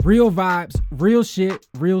Real vibes, real shit,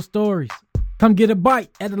 real stories. Come get a bite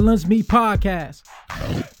at the Lunch Meat Podcast.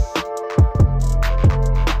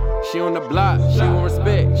 She on the block, she want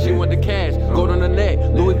respect, she want the cash, gold on the neck,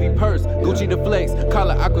 Louis V purse, Gucci the flex, call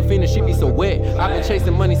her Aquafina, she be so wet. I've been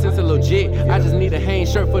chasing money since a legit, I just need a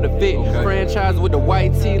Hanes shirt for the fit. Franchise with the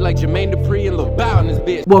white tee like Jermaine Dupri and Lil Bow in this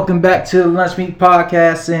bitch. Welcome back to the Lunch Meat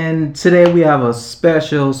Podcast, and today we have a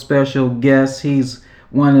special guest. He's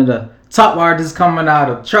one of the top artists coming out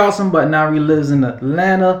of Charleston, but now he lives in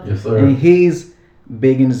Atlanta. Yes, sir. And he's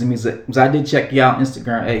big in his music. So I did check you out on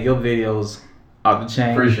Instagram. Hey, your videos out the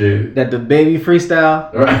chain. Appreciate it. That the baby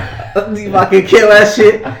freestyle. Right. See if I can kill that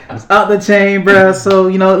shit. It's out the chain, bro. So,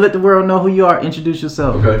 let the world know who you are. Introduce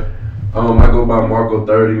yourself. Okay. I go by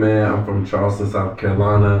Marko30, man. I'm from Charleston, South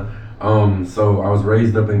Carolina. So I was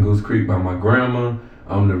raised up in Goose Creek by my grandma.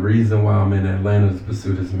 The reason why I'm in Atlanta is to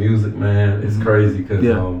pursue this music, man. It's crazy because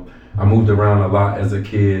I moved around a lot as a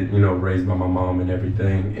kid, raised by my mom and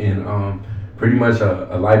everything. And pretty much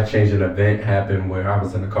a life-changing event happened where I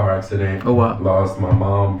was in a car accident. Oh, wow. Lost my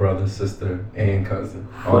mom, brother, sister, and cousin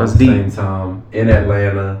all at that's the deep. same time in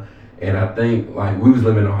Atlanta. And I think, we was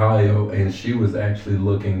living in Ohio, and she was actually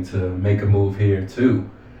looking to make a move here, too,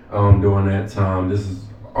 during that time. This is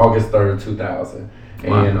August 3rd, 2000.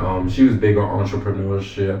 Wow. And she was big on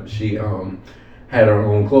entrepreneurship. She had her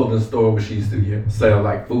own clothing store where she used to sell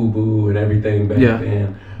FUBU and everything back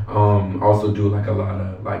then. Also do a lot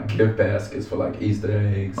of gift baskets for Easter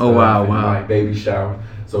eggs. Oh wow, and, wow. Baby shower.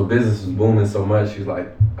 So business was booming so much. She was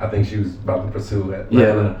I think she was about to pursue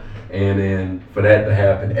Atlanta. Yeah. And then for that to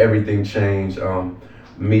happen, everything changed.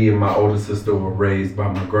 Me and my older sister were raised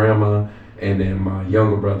by my grandma. And then my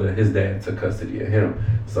younger brother, his dad took custody of him.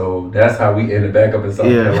 So that's how we ended back up in South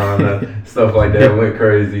Carolina. Stuff like that went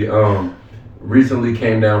crazy. Recently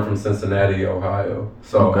came down from Cincinnati, Ohio.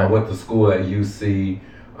 So I went to school at UC,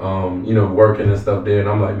 working and stuff there. And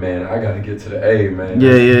I'm like, man, I got to get to the A, man.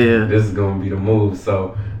 Yeah. This is going to be the move.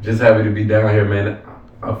 So just happy to be down here, man.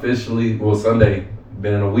 Officially, ssunday.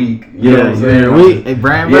 Been in a week. You know what I'm saying? A week. Hey,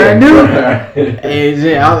 brand new.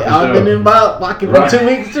 Hey, I've been in about for 2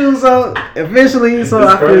 weeks too. So officially, so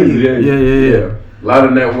it's I feel you. Yeah. A lot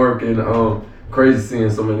of networking. Crazy seeing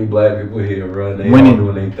so many black people here, bro. They Winning.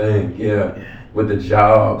 all doing their thing. Yeah. With the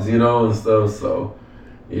jobs, and stuff. So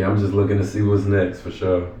yeah, I'm just looking to see what's next for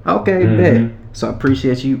sure. Okay, bet. So I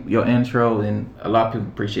appreciate your intro, and a lot of people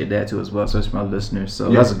appreciate that too as well. So it's my listeners. So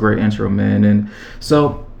that's a great intro, man. And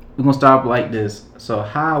so we're gonna start like this. So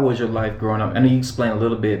how was your life growing up? I know you explained a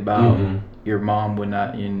little bit about your mom,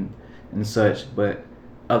 whatnot, and such, but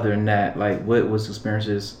other than that, what was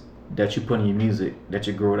experiences that you put in your music that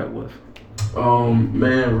you grew up with?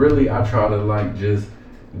 Man, really, I try to just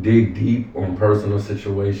dig deep on personal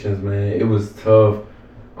situations, man. It was tough,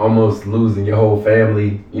 almost losing your whole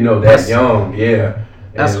family, that young, yeah.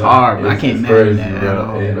 That's hard. I can't imagine that at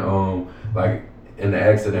all. And in the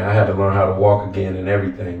accident, I had to learn how to walk again and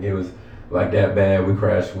everything. It was that bad. We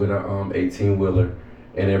crashed with a 18-wheeler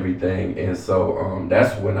and everything, and so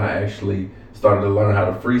that's when I actually started to learn how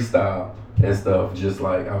to freestyle and stuff. Just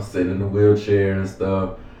I was sitting in the wheelchair and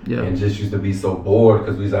stuff. Yeah. And just used to be so bored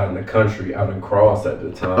because we was out in the country, out in Cross at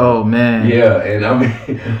the time. Oh, man. Yeah, and I mean...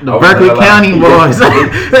 The Berkeley County boys.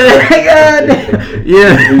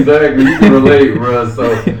 Yeah. Exactly. You can relate, bro.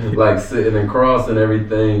 So, sitting in Cross and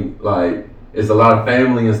everything, it's a lot of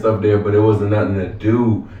family and stuff there, but it wasn't nothing to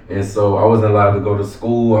do. And so I wasn't allowed to go to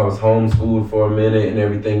school. I was homeschooled for a minute and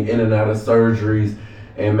everything, in and out of surgeries.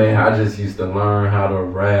 And, man, I just used to learn how to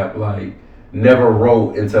rap, never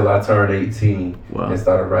wrote until I turned 18 and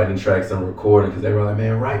started writing tracks and recording because they were like,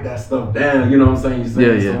 man, write that stuff down. You know what I'm saying?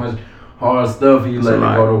 You're saying so much hard stuff and you let it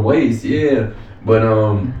go to waste. Yeah. But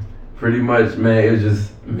pretty much, man, it was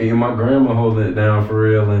just me and my grandma holding it down for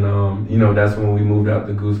real. And, that's when we moved out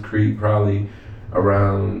to Goose Creek, probably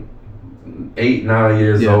around 8-9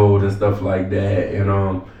 years old and stuff like that. And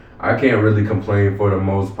I can't really complain for the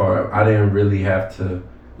most part. I didn't really have to,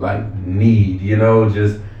 need,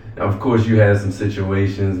 just... Of course, you had some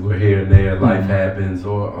situations where here and there life happens,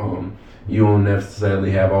 or you don't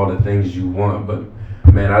necessarily have all the things you want. But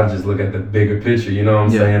man, I just look at the bigger picture. You know what I'm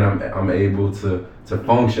saying? I'm able to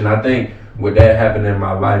function. I think with that happening in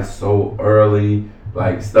my life so early,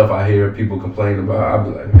 stuff I hear people complain about,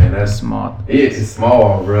 I'll be like, man, that's small. It's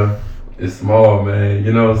small, bro. It's small, man.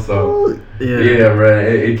 So yeah, bro.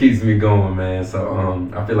 It keeps me going, man.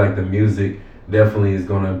 So I feel like the music definitely is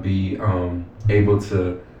gonna be able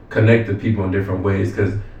to connect to people in different ways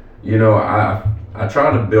because, I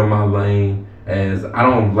try to build my lane as I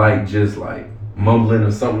don't just mumbling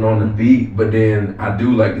or something on the beat, but then I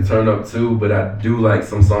do like to turn up too, but I do like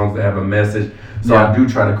some songs that have a message. So I do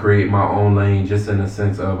try to create my own lane, just in the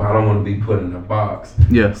sense of I don't want to be put in a box.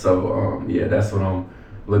 Yeah. So that's what I'm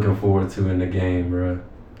looking forward to in the game, bro.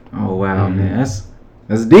 Oh wow, man,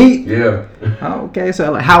 that's deep. Yeah. Oh, okay,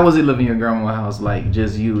 so like, how was it living in your grandma's house? Like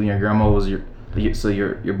just you and your grandma was your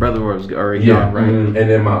brother was already young, right? And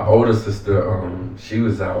then my older sister, she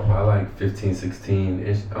was out by like 15, 16,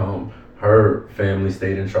 and her family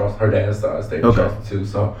stayed in Charleston. Her dad's side stayed in Charleston too.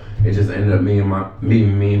 So it just ended up me and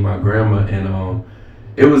my grandma, and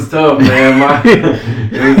it was tough, man.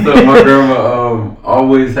 It was tough. My grandma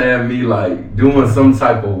always had me like doing some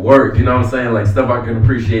type of work. You know what I'm saying? Like stuff I can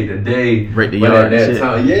appreciate today. Right, the yard. At that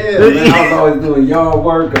time, man, I was always doing yard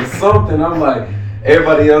work or something. I'm like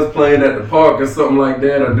everybody else playing at the park or something like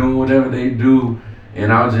that, or doing whatever they do.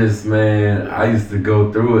 And I was just, man, I used to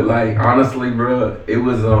go through it. Like honestly, bro, it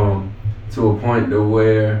was to a point to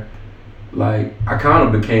where like I kind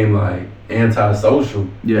of became like antisocial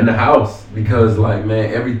in the house, because like,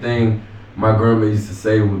 man, everything my grandma used to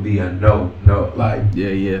say would be a no, like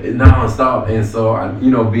non-stop. And so I,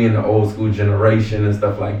 being the old school generation and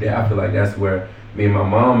stuff like that, I feel like that's where me and my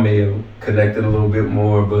mom may have connected a little bit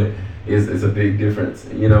more, but it's a big difference,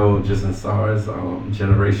 just as far as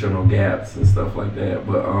generational gaps and stuff like that.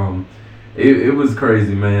 But it was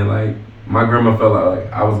crazy, man. Like my grandma felt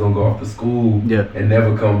like I was gonna go off to school and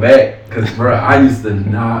never come back, cause bro, I used to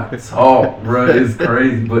not talk, bro. It's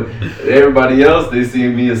crazy. But everybody else, they see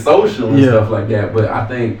me as social and stuff like that. But I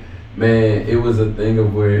think, man, it was a thing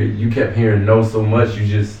of where you kept hearing no so much, you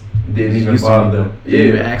just didn't even bother them. Didn't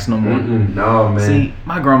even ask no more. No, man. See,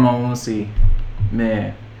 my grandma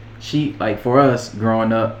man, she, like, for us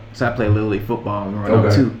growing up, so I played Little League football growing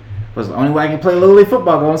up too. Was the only way I can play Little League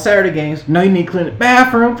football, go on Saturday games. No, you need to clean the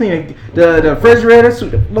bathroom, clean the refrigerator,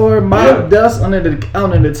 sweep the floor, mop dust under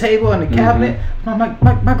the table and the cabinet.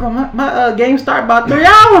 My game start about 3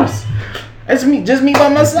 hours. It's just me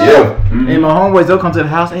by myself. And my homeboys, they'll come to the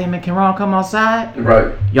house. Hey man, can Ron come outside?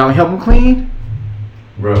 Right. Y'all help him clean?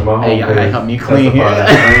 Bro, my hey, y'all gotta help me clean here.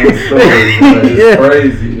 It's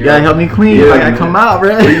crazy. You gotta help me clean. I gotta come out,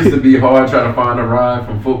 bro. It used to be hard trying to find a ride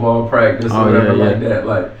from football practice or whatever like that.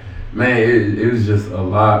 Like, man, it was just a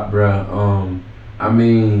lot, bro.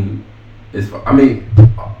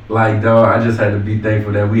 Like, dog, I just had to be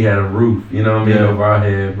thankful that we had a roof, over our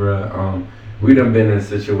head, bro. We done been in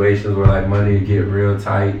situations where like money would get real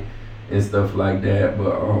tight and stuff like that,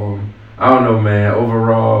 but I don't know, man.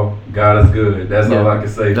 Overall, God is good. That's all I can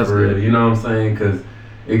say for real. You know what I'm saying? Because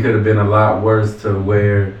it could have been a lot worse to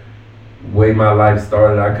where way my life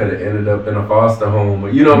started. I could have ended up in a foster home,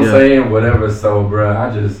 or you know what I'm saying? Whatever. So, bro,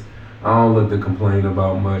 I don't look to complain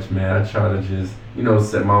about much, man. I try to just,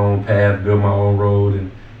 set my own path, build my own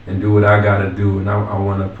road, and do what I gotta do. And I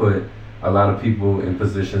want to put a lot of people in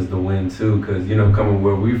positions to win too, because coming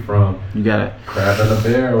where we from, you gotta crab in a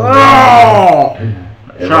barrel. Oh.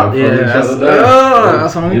 That's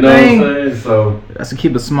the only thing. What I'm saying? So that's to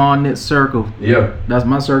keep a small knit circle. Yeah, that's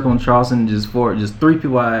my circle in Charleston. Just 3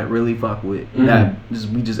 people I really fuck with. That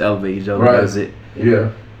we just elevate each other. Right. That's it.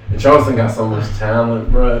 Yeah, and Charleston got so much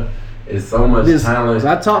talent, bro. It's so much talent.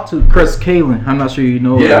 I talked to Chris Kalen. I'm not sure you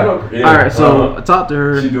know her. Yeah, I know. Yeah. All right, so I talked to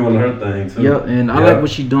her. She doing her thing too. Yep, and I like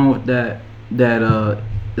what she doing with that.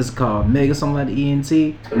 It's called Mega something like the ENT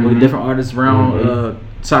with different artists around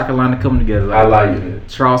South Carolina coming together. Like, I like it.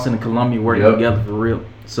 Charleston and Columbia working together for real.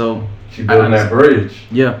 So she building that bridge.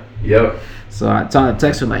 Yeah. Yep. So I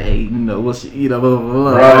text her like, hey, what's she, blah, blah,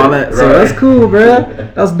 blah, all that. So that's cool,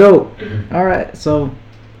 bro. That's dope. All right, so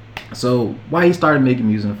why you started making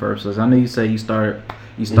music in the first place? I know you said you started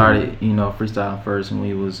freestyling first when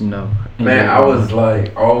you was Man, I was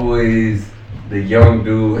like always the young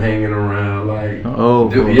dude hanging around like the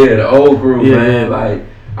old crew, man. Like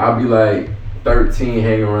I'll be like 13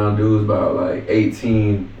 hanging around dudes about like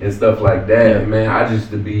 18 and stuff like that. Man, I just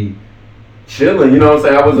to be chilling, you know what I'm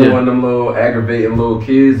saying? I wasn't one of them little aggravating little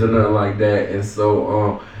kids or nothing like that. And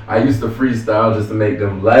so I used to freestyle just to make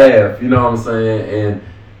them laugh, you know what I'm saying? And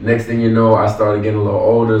next thing you know, I started getting a little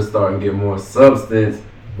older, started getting more substance,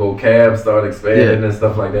 vocab started expanding and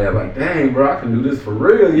stuff like that. Like, dang, bro, I can do this for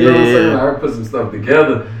real. You know what I'm saying? Like, I put some stuff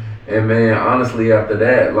together. And man, honestly, after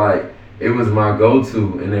that, like, it was my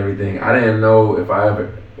go-to and everything. I didn't know if I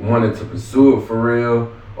ever wanted to pursue it for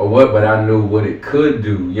real or what, but I knew what it could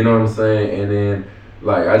do. You know what I'm saying? And then,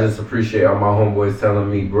 like, I just appreciate all my homeboys telling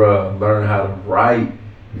me, bruh, learn how to write,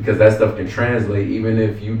 because that stuff can translate even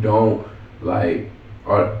if you don't, like,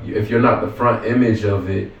 or if you're not the front image of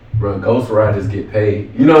it, bro. Ghostwriters get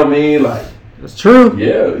paid. You know what I mean? Like, It's true.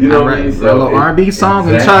 Yeah, you know what I mean? So a little R&B song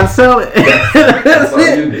and try to sell it. That's all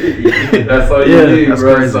you need. That's all you need,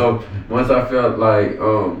 bro. Crazy. So once I felt like,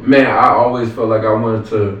 man, I always felt like I wanted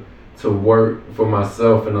to work for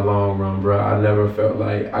myself in the long run, bro. I never felt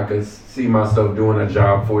like I could see myself doing a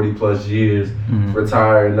job 40 plus years,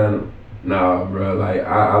 retire, and nah, bro. Like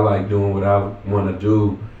I like doing what I want to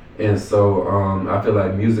do, and so I feel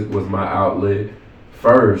like music was my outlet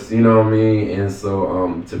first, you know what I mean? And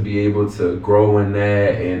so to be able to grow in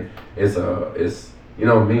that, and it's you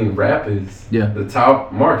know what I mean, rap is the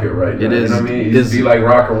top market right now. It is. You know what I mean? It used to be like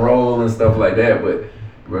rock and roll and stuff like that, but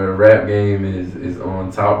bro, the rap game is on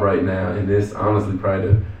top right now, and it's honestly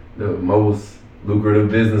probably the most lucrative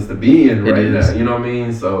business to be in right now. You know what I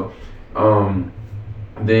mean? So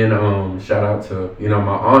then shout out to, you know,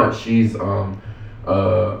 my aunt. She's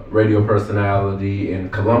radio personality in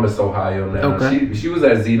Columbus, Ohio now. Okay. She was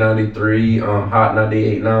at Z93, Hot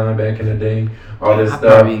 98.9 back in the day. All this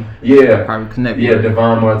stuff. Probably connect with her.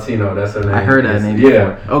 Devon Martino, that's her name. I heard that name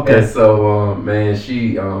before. before. Okay. And so man,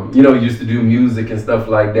 she you know, used to do music and stuff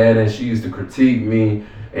like that, and she used to critique me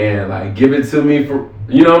and like give it to me for,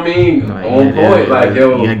 you know what I mean, on point. Like,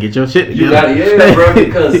 yo, you gotta get your shit together. You gotta, bro,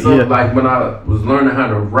 because like when I was learning how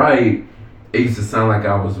to write, it used to sound like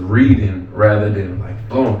I was reading rather than like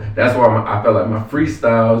flowing. That's why I felt like my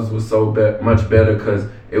freestyles was so much better, because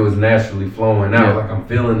it was naturally flowing out. Like I'm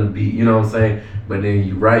feeling the beat, you know what I'm saying? But then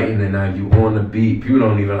you writing and now you on the beat. People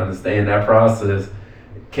don't even understand that process.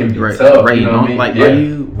 It can be tough. Right, you know what I mean? Like, are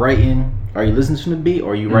you writing? Are you listening to the beat,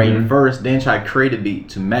 or are you writing first, then try to create a beat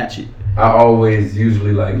to match it? I always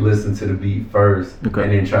usually like listen to the beat first, and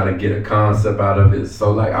then try to get a concept out of it.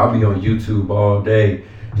 So like I'll be on YouTube all day,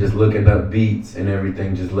 just looking up beats and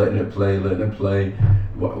everything, just letting it play.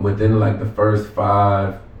 Within like the first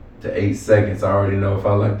 5 to 8 seconds, I already know if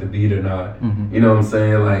I like the beat or not. You know what I'm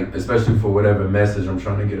saying? Like, especially for whatever message I'm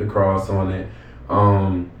trying to get across on it.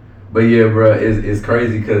 But yeah, bro, it's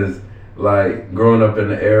crazy because like growing up in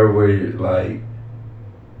the era where you're like,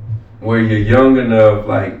 where you're young enough,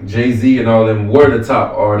 like Jay-Z and all them were the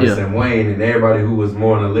top artists, and Wayne and everybody who was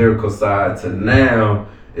more on the lyrical side, to now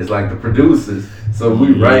it's like the producers. So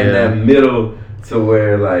we right in that middle, to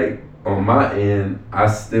where like on my end, I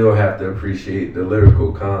still have to appreciate the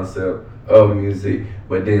lyrical concept of music,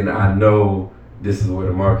 but then I know this is where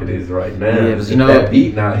the market is right now. Yeah, because, you know, that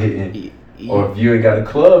beat not hitting, or if you ain't got a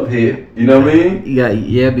club hit, you know what I mean?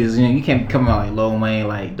 Because you know, you can't come out like Lil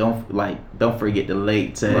Wayne, don't forget the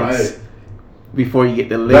late text. Before you get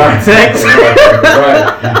the late text.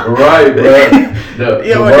 right, bro.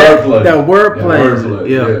 The wordplay.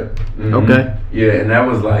 Yeah. Okay. Yeah, and that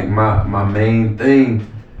was like my main thing,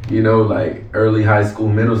 you know, like early high school,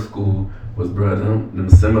 middle school, was, bro, them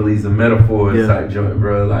similes and metaphors type joint,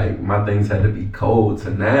 bro. Like, my things had to be cold. To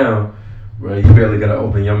now, bro, you barely gotta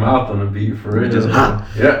open your mouth on the beat for real. Just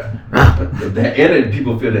that energy,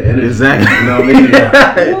 people feel the energy. Exactly. You know what I mean?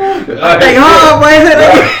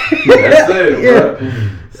 That's it, bro.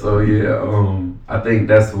 So yeah, I think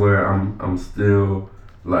that's where I'm still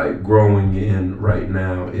like growing in right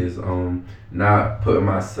now, is not putting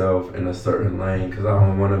myself in a certain lane, because I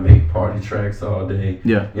don't want to make party tracks all day.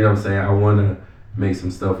 Yeah. You know what I'm saying? I want to make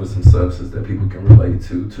some stuff with some substance that people can relate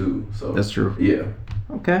to too. So that's true. Yeah.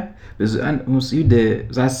 Okay. Because you did,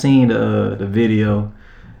 because I seen the video.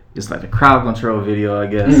 It's like the crowd control video, I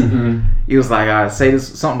guess. He was like, I say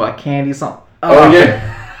this something about candy, something. Oh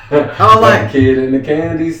yeah. I was like, kid in the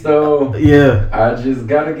candy store. Yeah. I just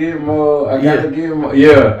gotta get more. I gotta get more.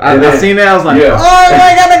 Yeah. I seen that. I was like,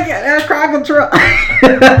 I gotta get that crowd control.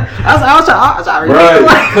 I was trying to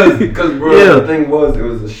right. Because bro, the thing was, it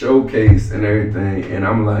was a showcase and everything, and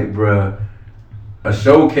I'm like, bro, a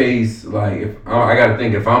showcase, like, if I gotta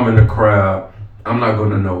think, if I'm in the crowd, I'm not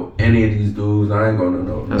gonna know any of these dudes. I ain't gonna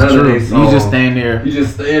know none of their songs. You just stand there. You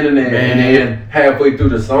just standing there, and then halfway through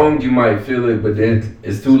the song, you might feel it, but then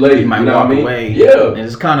it's too late. You might walk away. Yeah, and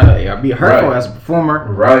it's kind of be hurtful as a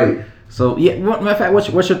performer. Right. So yeah, matter of fact,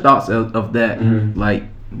 what's your thoughts of that? Like,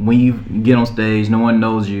 when you get on stage, no one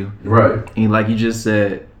knows you. Right. And like you just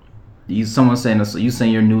said, someone saying you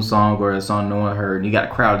sing your new song or a song no one heard, and you got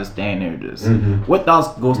a crowd just standing there. Just what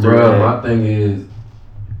thoughts goes through your head? My thing is,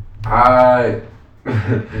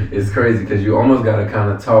 it's crazy because you almost gotta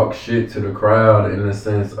kind of talk shit to the crowd, in the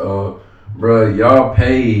sense of, bruh, y'all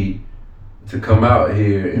paid to come out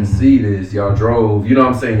here and see this. Y'all drove, you know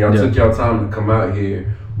what I'm saying? Y'all took y'all time to come out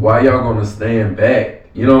here. Why y'all gonna stand back?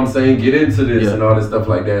 You know what I'm saying? Get into this and all this stuff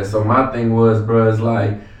like that. So my thing was, bruh, it's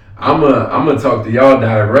like, I'm gonna talk to y'all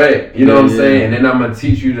direct, you know what I'm saying? And then I'm gonna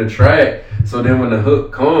teach you the track. So then when the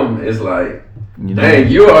hook come, it's like, You know, dang,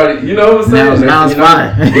 you already, you know what I'm saying? Now it's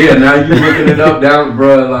fine. Yeah, now you looking it up down,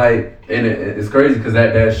 bro. Like, and it's crazy because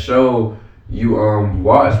that show you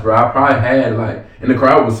watched, bro. I probably had like, and the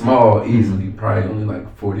crowd was small, easily, probably only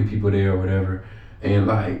like 40 people there or whatever. And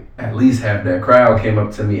like at least half that crowd came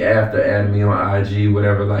up to me after adding me on IG,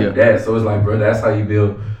 whatever, like that. So it's like, bro, that's how you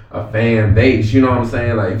build a fan base. You know what I'm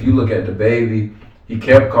saying? Like if you look at the baby, he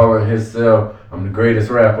kept calling himself, I'm the greatest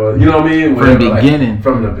rapper. You know what I mean? From the beginning. Like,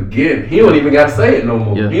 from the beginning. He don't even got to say it no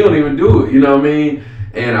more. He don't even do it. You know what I mean?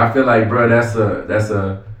 And I feel like, bro, that's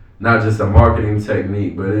a not just a marketing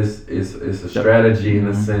technique, but it's a strategy in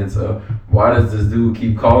the sense of why does this dude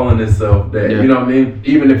keep calling himself that? You know what I mean?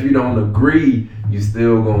 Even if you don't agree, you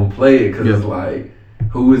still gonna play it because it's like,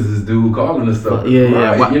 who is this dude calling himself? You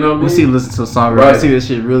know what I mean? We see listen to a song, right? See this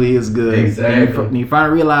shit really is good. Exactly. And you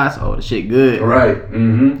finally realize, oh, the shit good. Right.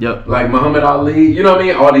 Mm-hmm. Yep. Like Muhammad Ali, you know what I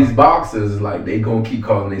mean? All these boxers, like they gonna keep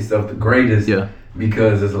calling themselves the greatest.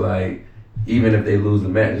 Because it's like, even if they lose the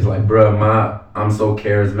match, it's like, bruh, I'm so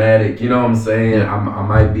charismatic. You know what I'm saying? I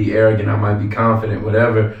might be arrogant, I might be confident,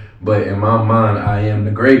 whatever. But in my mind, I am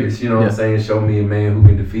the greatest. You know what I'm saying? Show me a man who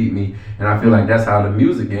can defeat me. And I feel like that's how the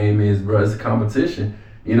music game is, bro. It's a competition.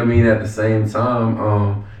 You know what I mean? At the same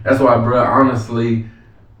time, that's why, bro, honestly,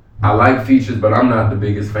 I like features, but I'm not the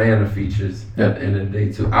biggest fan of features at the end of the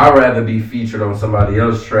day, too. I'd rather be featured on somebody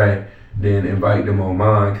else's track than invite them on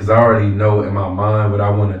mine, because I already know in my mind what I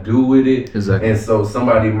want to do with it. Exactly. And so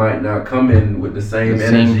somebody might not come in with the same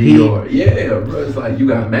energy or bro, it's like you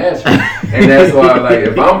got matched. And that's why, like,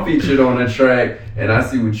 if I'm featured on a track and I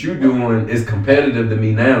see what you doing, it's competitive to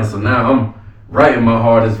me now. So now I'm writing my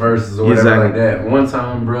hardest verses or whatever like that. One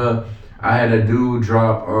time, bro, I had a dude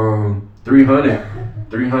drop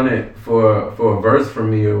 300 for a verse for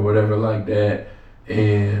me or whatever like that,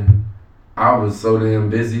 and I was so damn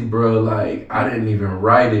busy, bro. Like, I didn't even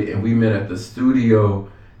write it, and we met at the studio,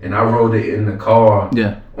 and I wrote it in the car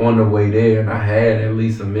on the way there, and I had at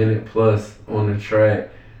least a minute plus on the track,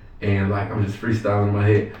 and like I'm just freestyling in my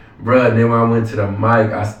head, bro. And then when I went to the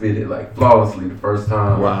mic, I spit it like flawlessly the first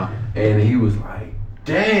time. Wow. And he was like,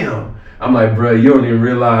 "Damn." I'm like, bro, you don't even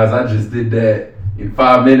realize I just did that in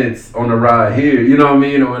 5 minutes on the ride here. You know what I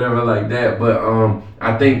mean, or whatever like that. But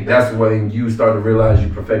I think that's when you start to realize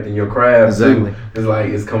you're perfecting your craft too. It's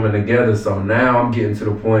like it's coming together. So now I'm getting to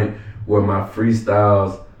the point where my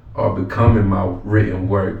freestyles are becoming my written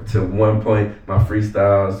work. To one point, my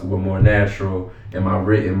freestyles were more natural, and my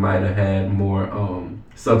written might have had more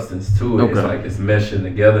substance to it. It's like it's meshing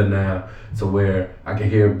together now, to where I can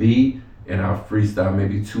hear a beat and I'll freestyle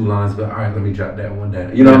maybe 2 lines, but all right, let me drop that one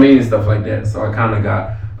down. You know what I mean? And stuff like that. So I kind of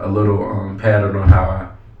got a little pattern on how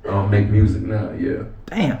I make music now. Yeah.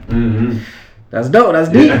 Damn. Mm-hmm. That's dope. That's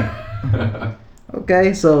deep.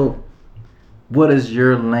 Okay, so what is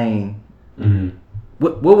your lane? Mm-hmm.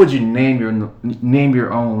 What would you name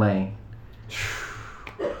your own lane?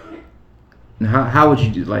 How would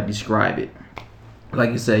you describe it?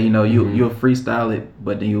 Like you say, you'll freestyle it,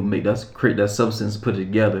 but then you'll create that substance, put it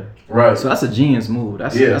together. Right. So that's a genius move.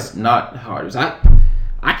 That's not hard.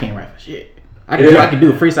 I can't rap for shit. I can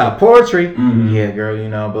do freestyle poetry. Mm-hmm. Yeah, girl,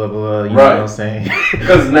 blah blah. You know what I'm saying?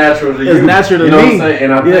 Because it's natural to you. It's natural to me. You know what I'm saying?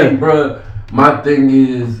 And I think, bro, my thing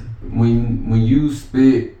is when you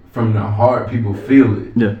spit from the heart, people feel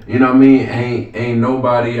it. Yeah. You know what I mean? Ain't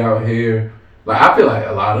nobody out here. Like, I feel like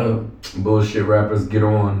a lot of bullshit rappers get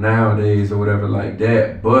on nowadays or whatever like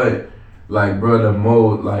that. But, like, bro,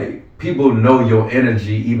 like, people know your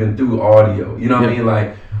energy even through audio. You know what I mean?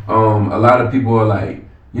 Like, a lot of people are like,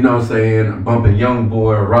 you know what I'm saying, bumping Young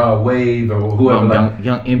Boy or Rod Wave or whoever.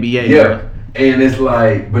 Young NBA. Yeah. Bro. And it's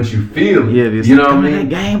like, but you feel it. Yeah, you know what I mean?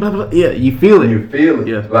 Game, blah, blah. Yeah, you feel it. You feel it.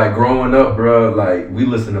 Yeah. Like, growing up, bro, like, we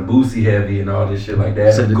listen to Boosie Heavy and all this shit like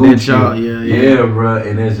that. Gucci. Yeah, bro.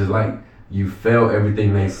 And it's just like, you felt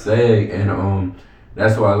everything they say, and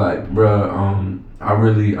that's why, like, bro, I'm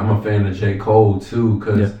a fan of J. Cole too,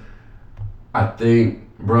 cause I think,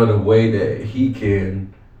 bro, the way that he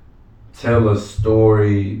can tell a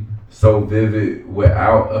story so vivid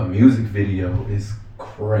without a music video is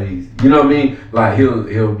crazy. You know what I mean? Like,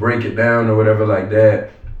 he'll break it down or whatever like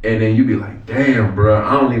that, and then you be like, damn, bro,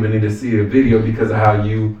 I don't even need to see a video because of how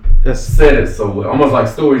you said it so well. Almost like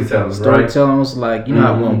storytelling, Storytelling was like,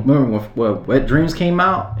 remember when Wet Dreams came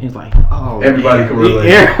out? He's like, oh, everybody can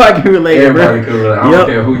relate. Everybody can relate. Everybody can relate. I don't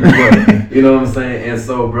care who you are. You know what I'm saying? And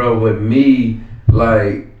so, bro, with me,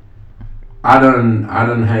 like, I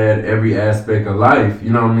done had every aspect of life.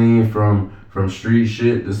 You know what I mean? From street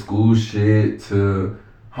shit to school shit to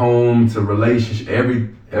home to relationship,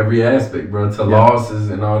 every aspect, bro, to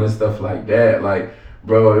losses and all this stuff like that. Like,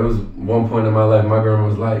 bro, it was one point in my life. My grandma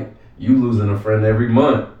was like, "You losing a friend every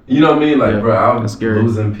month." You know what I mean? Like, bro, I was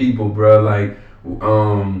losing people, bro. Like,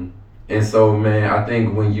 and so, man, I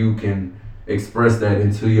think when you can express that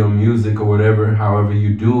into your music or whatever, however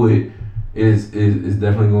you do it, is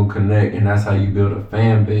definitely gonna connect, and that's how you build a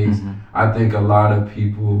fan base. Mm-hmm. I think a lot of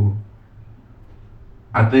people,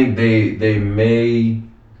 I think they may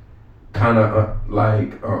kind of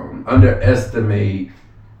underestimate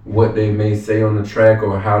what they may say on the track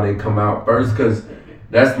or how they come out first, because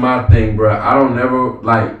that's my thing, bro. I don't never,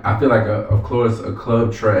 like, I feel like of course a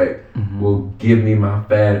club track will give me my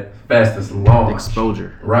fastest launch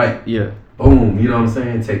exposure, right? Yeah, boom, you know what I'm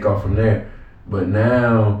saying, take off from there. But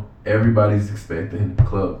now everybody's expecting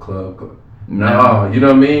club. No, you know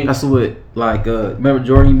what I mean? That's what, like, remember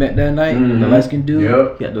Jordan you met that night? The light skin dude?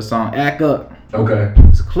 Yep. He had the song Act Up. Okay.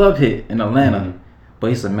 It's a club hit in Atlanta. But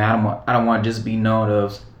he said, man, I don't want to just be known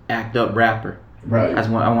as act up rapper. Right. I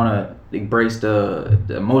want to embrace the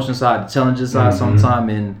emotion side, the challenging side sometime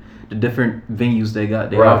in the different venues they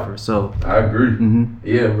offer. So I agree.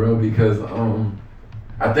 Yeah, bro, because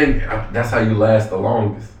I think that's how you last the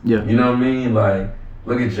longest. Yeah. You know what I mean? Like,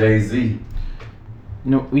 look at Jay-Z. You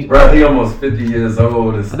know, bro, he almost 50 years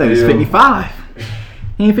old. I think he's 55.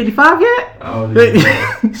 He ain't 55 yet? Oh,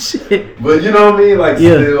 shit. But you know what I mean? Like,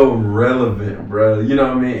 still relevant, bro. You know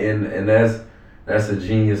what I mean? And that's a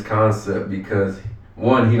genius concept, because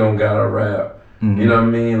one, he don't gotta rap. You know what I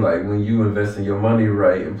mean? Like, when you invest in your money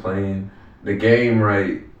right and playing the game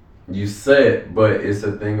right, you set. But it's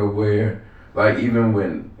a thing of where, like, even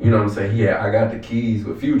when, you know what I'm saying, I got the keys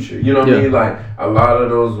with Future. You know what I mean? Like, a lot of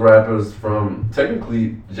those rappers from,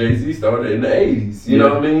 technically, Jay-Z started in the 80s. You know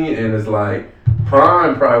what I mean? And it's like,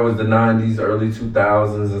 Prime probably was the 90s, early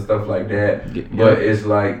 2000s and stuff like that. But it's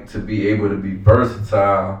like, to be able to be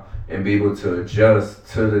versatile and be able to adjust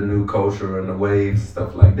to the new culture and the waves and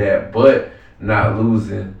stuff like that, but not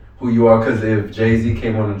losing who you are. Because if Jay-Z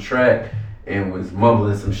came on the track and was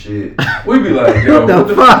mumbling some shit, we'd be like, yo, what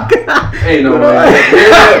the fuck? Ain't no way.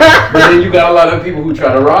 Yeah. But then you got a lot of people who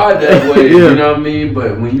try to ride that way, you know what I mean?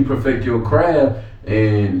 But when you perfect your craft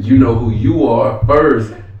and you know who you are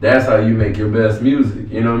first, that's how you make your best music,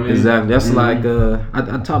 you know what I mean? Exactly. That's like,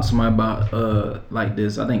 I talked to somebody about like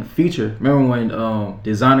this. I think Future, remember when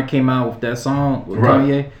Designer came out with that song with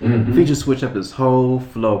Kanye? Future switched up his whole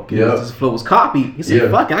flow. His flow was copied. He said,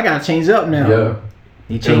 fuck it, I gotta change up now. Yeah.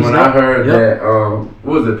 He changed when I heard that,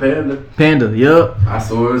 what was it, Panda? Panda, yep. I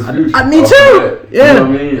saw it was Future. Me too. You know what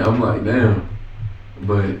I mean? I'm like, damn.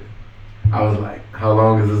 But I was like, how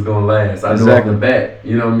long is this gonna last? I know off the bat,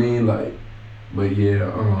 you know what I mean? Like, but yeah,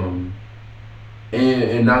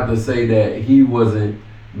 and not to say that he wasn't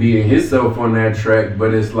being himself on that track,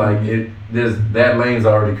 but it's like that lane's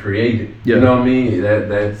already created. You know what I mean?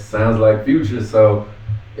 That sounds like Future. So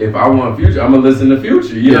if I want Future, I'm gonna listen to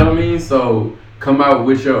Future. You know what I mean? So come out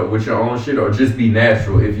with your own shit, or just be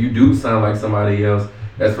natural. If you do sound like somebody else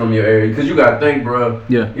that's from your area, because you gotta think, bro.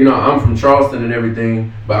 Yeah. You know, I'm from Charleston and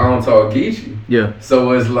everything, but I don't talk Geechee. Yeah.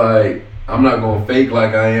 So it's like, I'm not gonna fake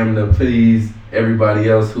like I am to please everybody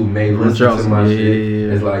else who may listen to my shit.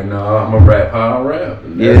 Yeah. It's like, no, I'm a rap how I rap.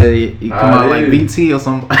 You come out like BT or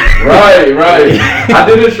something. Right. I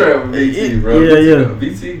did a track with BT, bro. Yeah.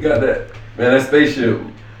 BT got that, man, that spaceship.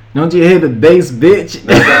 Don't you hear the bass, bitch?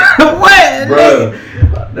 What? Bro,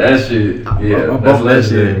 that shit, that's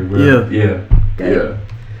legendary, bro. Yeah. Okay. Yeah.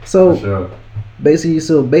 So, sure.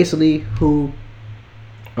 basically, who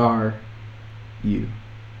are you?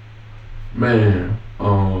 Man,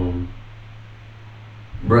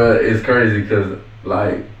 bruh, it's crazy because,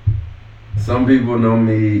 like, some people know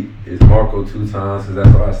me as Marko2 because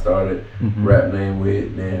that's what I started rap name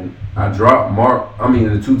with. And I dropped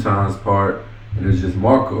the 2 times part, and it's just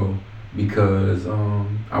Marko because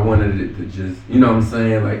I wanted it to just, you know what I'm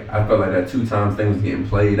saying? Like, I felt like that 2 times thing was getting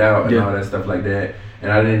played out and all that stuff like that.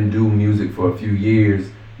 And I didn't do music for a few years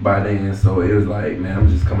by then, so it was like, man, I'm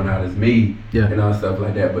just coming out as me and all stuff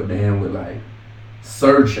like that. But then with like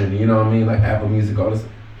searching, you know what I mean, like Apple Music, all this,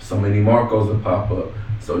 so many Markos would pop up.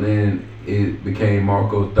 So then it became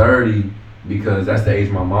Marko30 because that's the age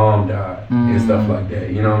my mom died and stuff like that,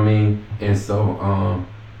 you know what I mean? And so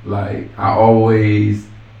like I always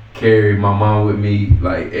carried my mom with me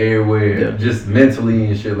like everywhere, just mentally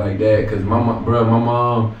and shit like that, because my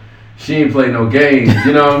mom, she ain't play no games,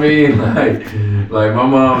 you know what I mean? Like my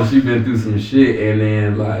mom, she been through some shit, and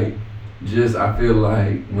then like, just I feel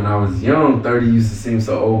like when I was young, 30 used to seem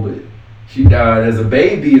so old, but she died as a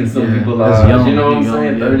baby in some people's lives, you know what I'm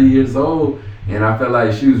saying? 30 years old, and I felt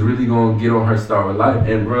like she was really gonna get on her start with life,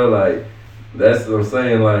 and bro, like, that's what I'm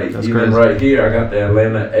saying, like, that's even crazy. Right here, I got the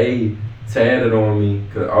Atlanta A tatted on me,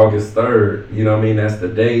 'cause August 3rd, you know what I mean? That's the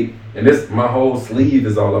date. And my whole sleeve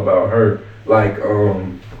is all about her. Like,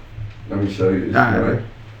 let me show you this. Right?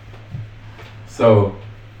 So,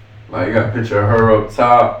 like, I got a picture of her up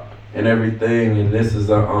top and everything. And this is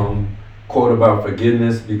a quote about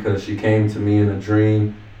forgiveness, because she came to me in a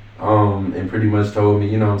dream and pretty much told me,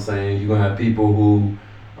 you know what I'm saying, you're going to have people who,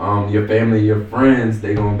 your family, your friends,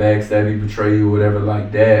 they going to backstab you, betray you, whatever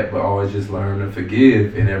like that, but always just learn to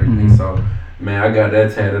forgive and everything. Mm-hmm. So, man, I got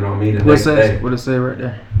that tatted on me the next day. What it say right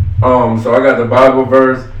there? So I got the Bible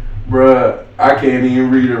verse, bruh. I can't even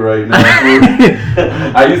read it right now.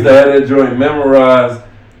 I used to have that joint memorized,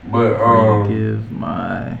 but forgive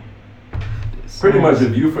my. Pretty much,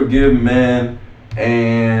 if you forgive men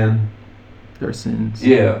and their sins,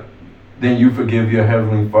 yeah, then you forgive your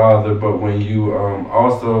heavenly Father. But when you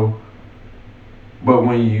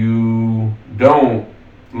when you don't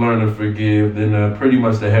learn to forgive, then pretty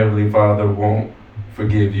much the heavenly Father won't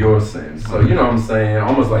forgive your sins. So you know what I'm saying,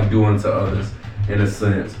 almost like doing to others in a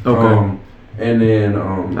sense. Okay. And then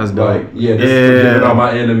that's like dope. this is forgiving all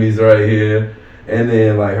my enemies right here. And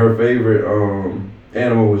then like her favorite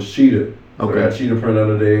animal was cheetah. So I got cheetah print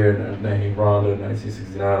under there, and her name Rhonda,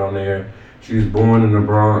 1969 on there. She was born in the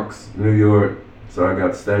Bronx, New York. So I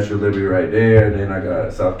got the Statue of Liberty right there, and then I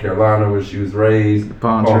got South Carolina where she was raised. The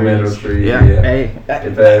palmetto trees. Yeah. Hey. Yeah,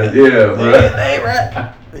 bro. Hey,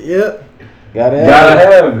 right. Yep. Gotta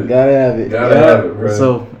have it, bro.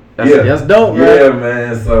 So that's dope, right? Yeah,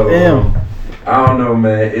 man. So I don't know,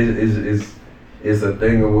 man. It's a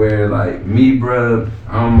thing of where, like, me, bro,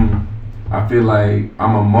 I feel like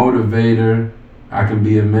I'm a motivator. I can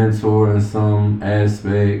be a mentor in some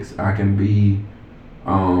aspects. I can be,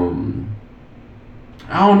 I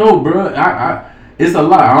don't know, bro. It's a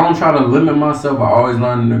lot. I don't try to limit myself. I always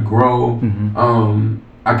learning to grow. Mm-hmm.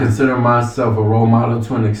 I consider myself a role model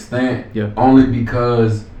to an extent, only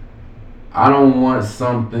because I don't want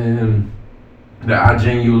something that I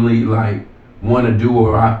genuinely like want to do,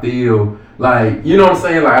 or I feel like, you know what I'm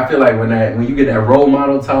saying? Like, I feel like when you get that role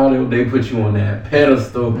model title, they put you on that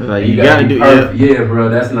pedestal. Like, you gotta do perfect. Yeah, bro,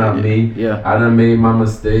 that's not me. Yeah. I done made my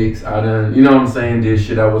mistakes. I done, you know what I'm saying, did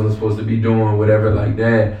shit I wasn't supposed to be doing, whatever like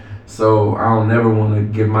that. So I don't never want to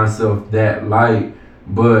give myself that light,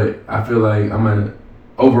 but I feel like I'm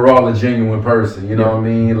overall a genuine person. You know what I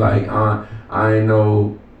mean? Like, I ain't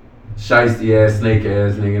no shiesty ass, snake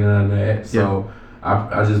ass nigga, none of that. So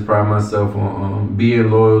I just pride myself on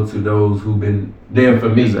being loyal to those who've been there for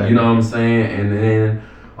me. Exactly. You know what I'm saying? And then,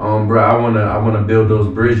 bro, I wanna build those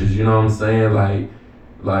bridges. You know what I'm saying?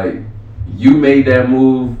 Like you made that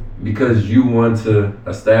move because you want to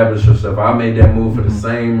establish yourself. I made that move for the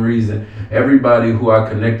same reason. Everybody who I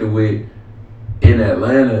connected with in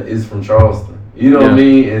Atlanta is from Charleston. You know what I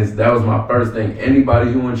mean? And that was my first thing.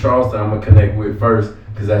 Anybody who in Charleston, I'm gonna connect with first,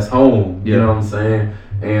 because that's home. You know what I'm saying?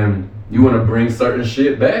 And you want to bring certain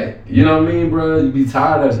shit back. You know what I mean, bro? You be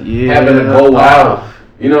tired of having to go out.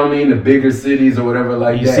 You know what I mean? The bigger cities or whatever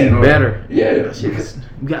like you that. You see better. Yeah.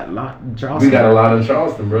 We got a lot in Charleston. We got a lot in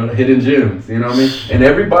Charleston, bro. Hidden gems. You know what I mean? And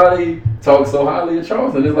everybody talks so highly of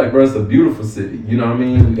Charleston. It's like, bro, it's a beautiful city. You know what I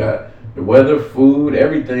mean? We got the weather, food,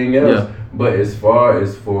 everything else. Yeah. But as far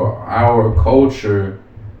as for our culture,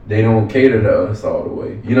 they don't cater to us all the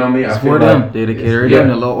way. You know what I mean? It's for them. They cater to them.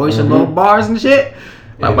 The little oyster, little bars and shit.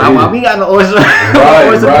 Like, why we got no oyster?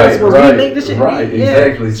 Right, we make this shit. Right,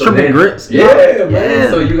 exactly. So shrimp and grits. Yeah,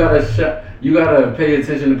 man. So you gotta pay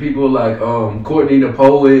attention to people like Courtney the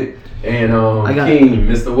Poet and King,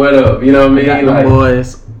 Mr. What Up. You know what I mean? Got them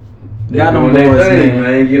boys. Got them boys,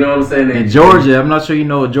 man. You know what I'm saying? In Georgia, I'm not sure you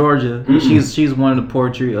know Georgia. Mm-hmm. She's one of the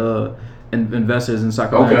poetry investors in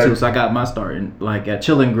Sacramento too. So I got my start in at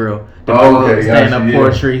Chillin' Grill. Stand up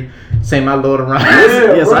poetry, say my little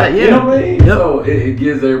rhymes. You know what I mean? Yep. So it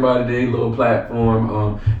gives everybody their little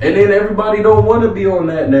platform. And then everybody don't want to be on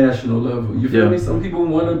that national level. You feel me? Some people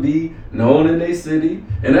want to be known in their city,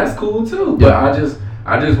 and that's cool too. But I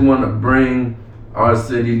just want to bring our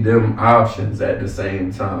city them options at the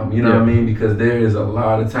same time. You know what I mean? Because there is a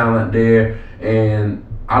lot of talent there, and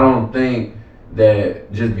I don't think that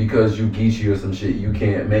just because you Geechee or some shit, you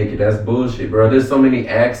can't make it. That's bullshit, bro. There's so many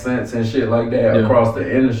accents and shit like that across the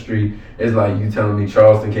industry. It's like you telling me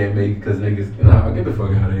Charleston can't make it because niggas, get the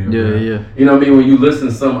fuck out of here, bro. Yeah. You know what I mean? When you listen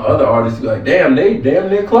to some other artists, you're like, damn, they damn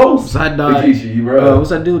near close. Side dog. Geechee, bro.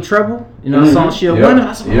 What's that dude, Treble? You know the song She a Winner?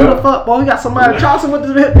 I said, what the fuck, boy? We got somebody in Charleston with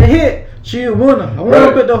the hit. She a winner. I want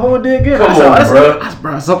to put the whole dig in. Come on,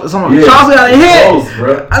 bro. Someone Charleston got a hit. Close,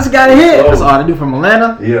 bro. I just got a hit. That's all they do from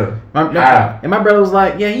Atlanta. Yeah. And my brother was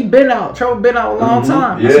like, he been out. Treble been out a long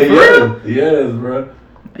time. Yeah, yes, bro.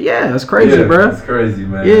 Yeah, that's crazy, bro. It's crazy,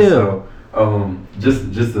 man. Yeah. So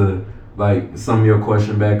just to like sum your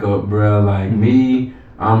question back up, bro. Like me,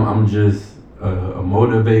 I'm just a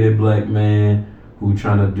motivated black man who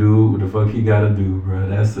trying to do what the fuck he gotta do, bro.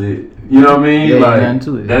 That's it. You know what I mean? Yeah, like ain't nothing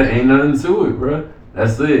to it. that ain't nothing to it, bro.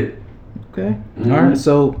 That's it. Okay. All right.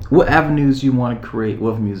 So, what avenues you want to create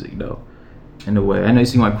with music, though? In a way, I know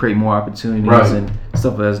you want to create more opportunities and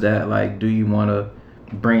stuff as that. Like, do you want to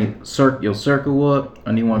bring your circle up,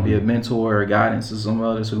 and do you want to be a mentor or guidance to some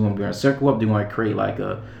others who want to bring a circle up? Do you want to create like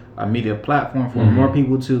a media platform for more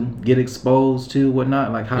people to get exposed to,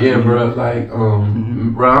 whatnot? Like, how? Yeah, bro. Like,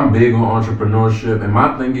 bro, I'm big on entrepreneurship, and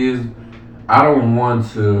my thing is, I don't want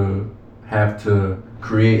to have to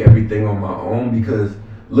create everything on my own, because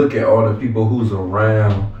look at all the people who's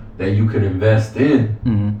around that you could invest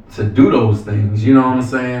in to do those things. You know what I'm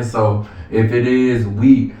saying? So if it is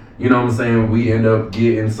we end up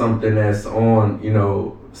getting something that's on,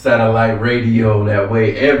 satellite radio, that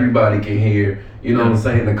way everybody can hear, what I'm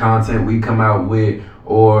saying, the content we come out with,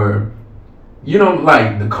 or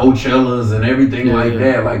like the Coachellas and everything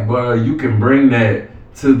that. Like, bro, you can bring that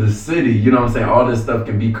to the city. You know what I'm saying? All this stuff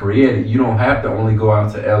can be created. You don't have to only go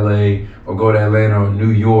out to LA or go to Atlanta or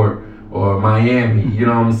New York or Miami. You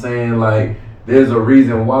know what I'm saying? Like, there's a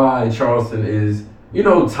reason why Charleston is,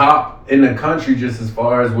 top in the country, just as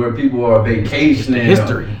far as where people are vacationing.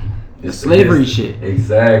 History. The slavery shit.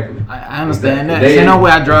 Exactly. I understand that. You know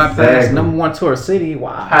where I drive past #1 tourist city.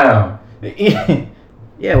 Wow. How?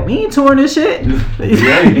 Yeah, we ain't touring this shit. we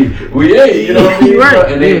ain't. You know what I mean?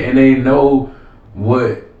 Right. And they know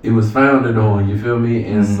what it was founded on. You feel me?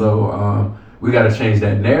 And so we got to change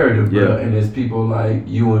that narrative, bro. And there's people like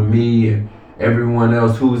you and me and everyone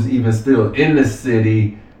else who's even still in the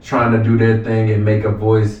city trying to do their thing and make a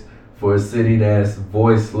voice for a city that's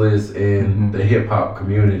voiceless in the hip hop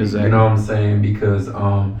community. Exactly. You know what I'm saying? Because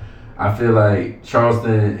I feel like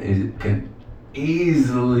Charleston can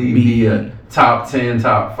easily be a top 10,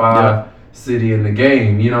 top 5 city in the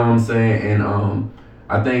game. You know what I'm saying? And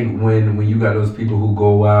I think when you got those people who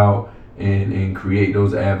go out and create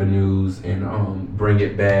those avenues and bring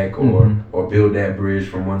it back or build that bridge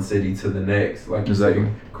from one city to the next, like you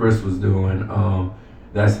said Chris was doing,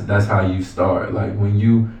 that's how you start. Like, when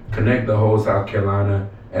you connect the whole South Carolina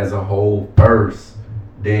as a whole first,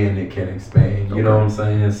 then it can expand. You know what I'm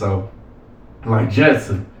saying? So, like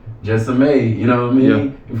Jetson made, you know what I mean?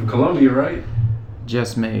 Yeah. You're from Columbia, right?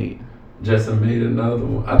 Jetson made another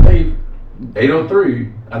one. I think 803.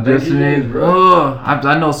 I think he is, bro.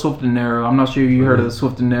 I know Swift and Narrow. I'm not sure you heard of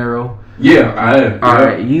Swift and Narrow. Yeah, I have. All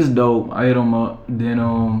right, he's dope. I hit him up. Then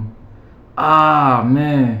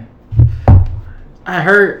man, I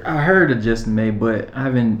heard of Jetson made, but I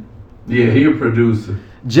haven't. Yeah, he a producer.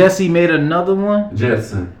 Jesse made another one.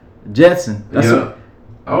 Jetson. That's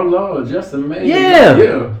Oh Lord, Jetson made.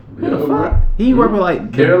 Yeah. What the fuck? He worked with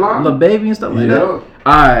like Carolina, Lil Baby and stuff like that. All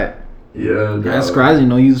right. Yeah. That's crazy. I didn't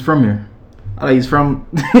know he was from here. I thought he's from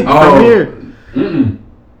here.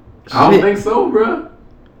 I don't think so, bro.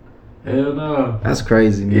 Hell no. That's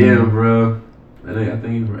crazy, man. Yeah, bro. I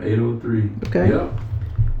think he's from 803. Okay. Yeah.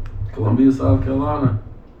 Columbia, South Carolina.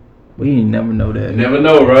 We ain't never know that. You never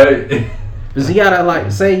know, right? Cause he gotta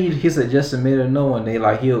like say he said Justin made a no one. They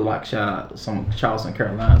like he'll like shout out some Charleston,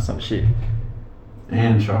 Carolina, some shit.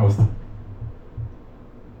 And Charleston.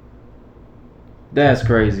 That's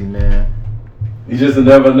crazy, man. You just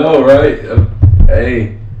never know, right?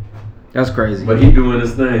 Hey. That's crazy. But he doing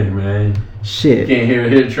his thing, man. Shit. You can't hear a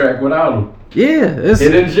hit track without him. Yeah, it's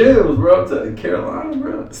Hidden Gems, bro. To Carolina,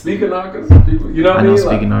 bro. Speaking knockers, people. You know what I mean? I know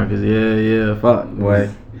speaking knockers. Yeah. Fuck. Boy.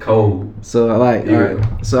 Cold. So like, all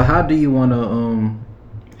right. So how do you want to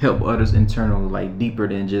help others internally, like deeper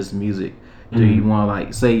than just music? Do you want to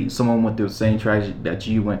like say someone went through the same tragedy that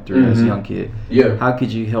you went through as a young kid? Yeah. How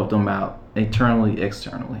could you help them out internally,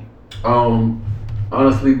 externally?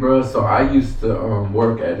 Honestly, bro. So I used to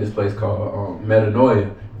work at this place called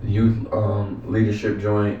Metanoia, the youth leadership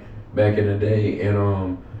joint back in the day,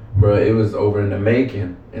 and bro, it was over in the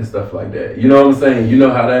Macon and stuff like that. You know what I'm saying? You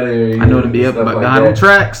know how that area. I know to be up behind them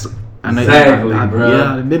tracks. I know exactly, bro.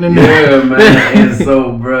 Yeah, I've been in there. Yeah, man. And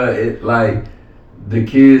so, bro, it like the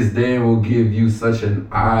kids then will give you such an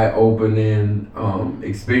eye-opening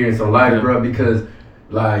experience on life, bro, because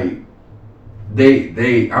like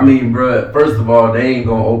they I mean, bro, first of all, they ain't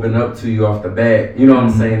gonna open up to you off the bat. You know what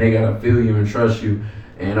I'm saying? They gotta feel you and trust you.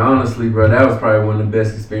 And honestly, bro, that was probably one of the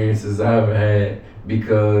best experiences I ever had,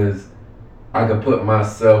 because I could put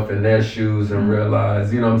myself in their shoes and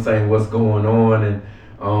realize, you know what I'm saying, what's going on. And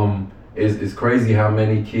it's crazy how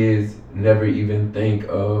many kids never even think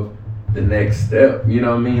of the next step. You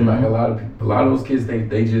know what I mean? Like a lot of those kids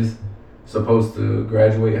think they just supposed to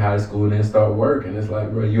graduate high school and then start work. And it's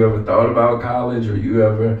like, bro, you ever thought about college, or you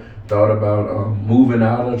ever thought about moving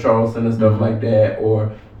out of Charleston and stuff like that?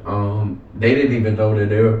 Or they didn't even know that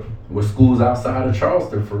there were schools outside of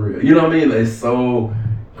Charleston for real. You know what I mean? It's so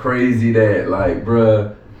crazy that, like,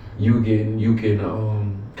 bro, you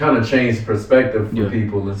can kind of change perspective for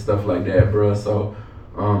people and stuff like that, bro. So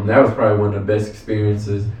that was probably one of the best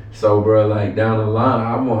experiences. So, bro, like, down the line,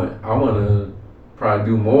 I want to probably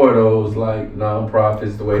do more of those, like,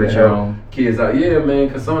 nonprofits, the way to help kids out. Yeah, man,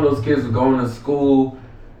 because some of those kids are going to school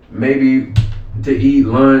maybe to eat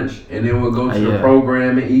lunch, and then we'll go to the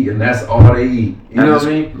program and eat, and that's all they eat. You know what I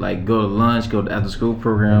mean? Like, go to lunch, go to after school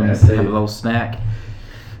program, have a little snack.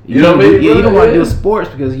 You know what I mean? You don't want to do sports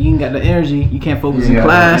because you ain't got the energy. You can't focus in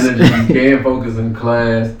class. You can't focus in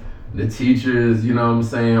class. The teachers, you know what I'm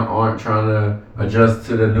saying, aren't trying to adjust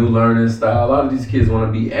to the new learning style. A lot of these kids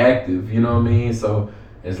want to be active, you know what I mean? So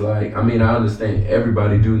it's like, I mean, I understand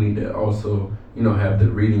everybody do need to also, you know, have the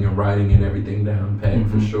reading and writing and everything down pat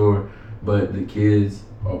for sure. But the kids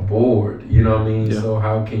are bored, you know what I mean? Yeah. So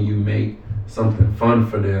how can you make something fun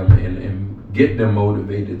for them and get them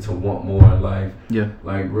motivated to want more in life? Yeah.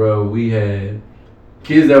 Like, bro, we had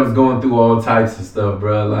kids that was going through all types of stuff,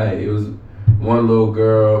 bro. Like, it was one little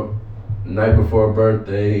girl, night before her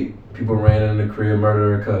birthday, people ran in the crib,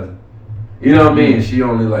 murdered her cousin. You know what I mean? She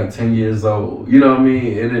only like 10 years old. You know what I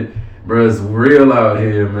mean? And it, bro, it's real out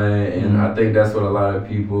here, man. And I think that's what a lot of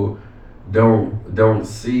people don't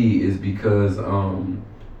see, is because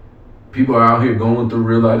people are out here going through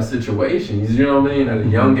real life situations, you know what I mean, at a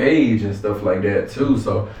young age and stuff like that too.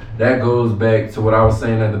 So that goes back to what I was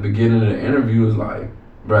saying at the beginning of the interview, is like,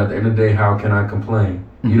 bro, at the end of the day, how can I complain?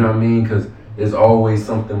 You know what I mean? Because there's always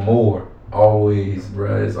something more. Always,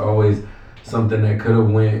 bro. It's always something that could have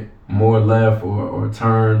went more left or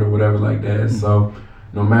turned or whatever like that. So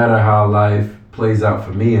no matter how life plays out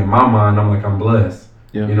for me, in my mind, I'm like, I'm blessed.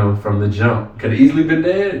 Yeah. You know, from the jump. Could have easily been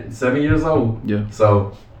dead, 7 years old. Yeah.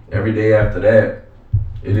 So every day after that,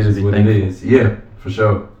 it is what it is. Yeah, for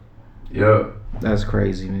sure. Yep. That's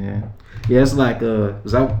crazy, man. Yeah, it's like,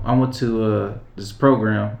 'cause I went to this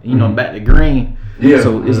program, you know, back to Green. Yeah.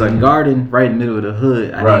 So it's like garden right in the middle of the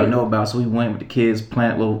hood. I didn't even know about. So we went with the kids,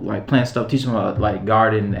 plant stuff, teach them about like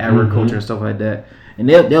garden, agriculture, and stuff like that. And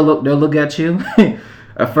they'll look at you.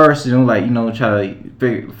 At first, you know, like, you know, try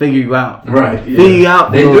to figure you out. Right. Yeah. Figure you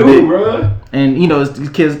out. They do, bro. And, you know, these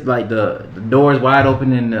kids, like, the doors wide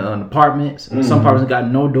open in the apartments. Some apartments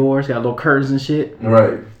got no doors, got little curtains and shit.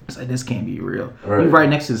 Right. It's like, this can't be real. Right. You right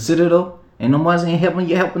next to the Citadel, and nobody's ain't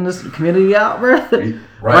helping this community out, bro.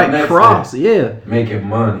 Right across, yeah. Making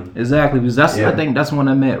money. Exactly. Because I think that's when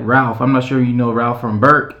I met Ralph. I'm not sure you know Ralph from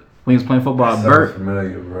Burke. When he was playing football at Burke,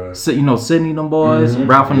 familiar, bro. You know, Sydney, them boys,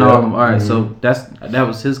 Ralph and all of them. All right, so that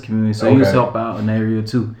was his community. So he was help out in the area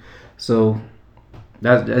too. So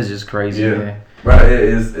that's just crazy, man. Right,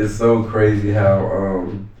 it's so crazy how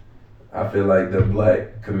I feel like the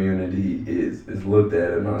black community is looked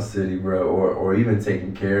at in our city, bro, or even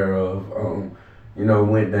taken care of. You know,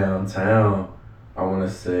 went downtown. I want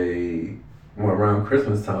to say around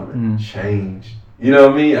Christmas time, it changed. You know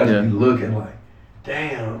what I mean? I just be looking like,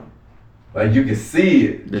 damn. Like, you can see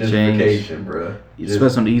it, the gentrification, change, bro.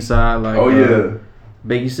 Especially on the east side, like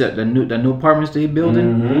Big, you said the new apartments they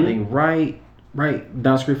building. I think right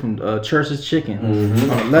down the street from Church's Chicken on the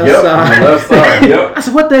left side. On the left side. Yep. I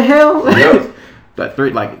said, what the hell? Yep.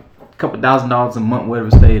 like a couple $1,000 a month,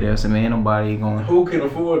 whatever, stay there. So man, ain't nobody going. Who can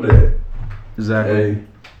afford that? Exactly. Hey,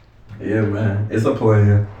 yeah, man, it's a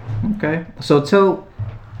plan. Okay, so tell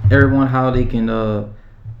everyone how they can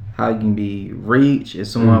how you can be reached if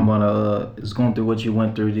someone is going through what you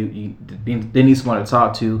went through. They need someone to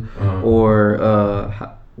talk to, or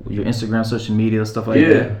your Instagram, social media, stuff like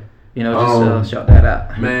that. You know, just shout that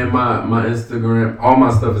out. Man, my Instagram, all my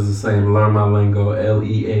stuff is the same. Learn my lingo,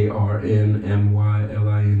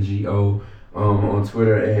 LearnMyLingo. On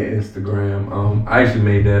Twitter and Instagram. I actually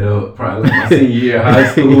made that up probably like my senior year of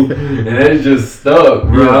high school, and it just stuck,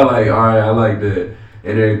 bro. I like, all right, I like that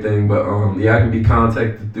and everything. But I can be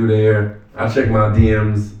contacted through there. I check my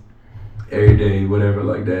DMs every day, whatever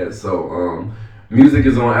like that. So music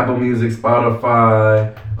is on Apple Music,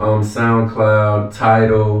 Spotify, SoundCloud,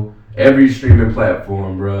 Tidal, every streaming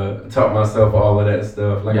platform, bro. I taught myself all of that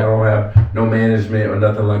stuff. Like, I don't have no management or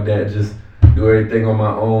nothing like that. Just do everything on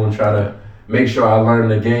my own. Try to make sure I learn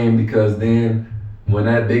the game, because then when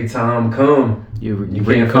that big time come, you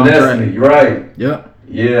can't finesse me. You're right. Yep.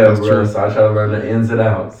 Yeah, that's bro. True. So I try to learn the ins and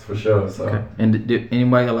outs for sure. So. Okay. And did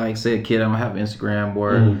anybody, like, say a kid I don't have Instagram,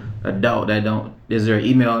 or adult that don't? Is there an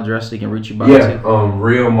email address they can reach you by? Yeah.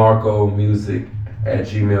 Real Marko Music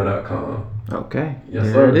 @gmail.com. Okay. Yes,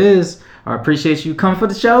 there sir. it is. I appreciate you coming for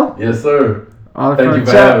the show. Yes, sir. All Thank you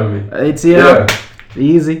for chat. having me. ATL. Yeah.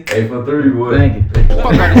 Easy. 8 for 3, boy. Thank you. Fuck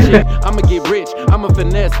all this shit, I'ma get rich, I'ma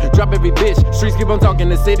finesse, drop every bitch. Streets keep on talking,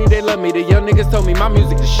 the city, they love me. The young niggas told me my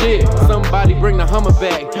music the shit. Somebody bring the Hummer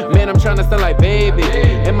back. Man, I'm tryna sound like baby.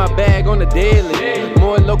 In my bag on the daily.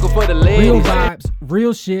 More local for the ladies. Real vibes,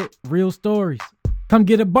 real shit, real stories. Come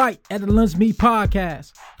get a bite at the Lunch Meat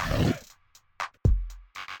Podcast.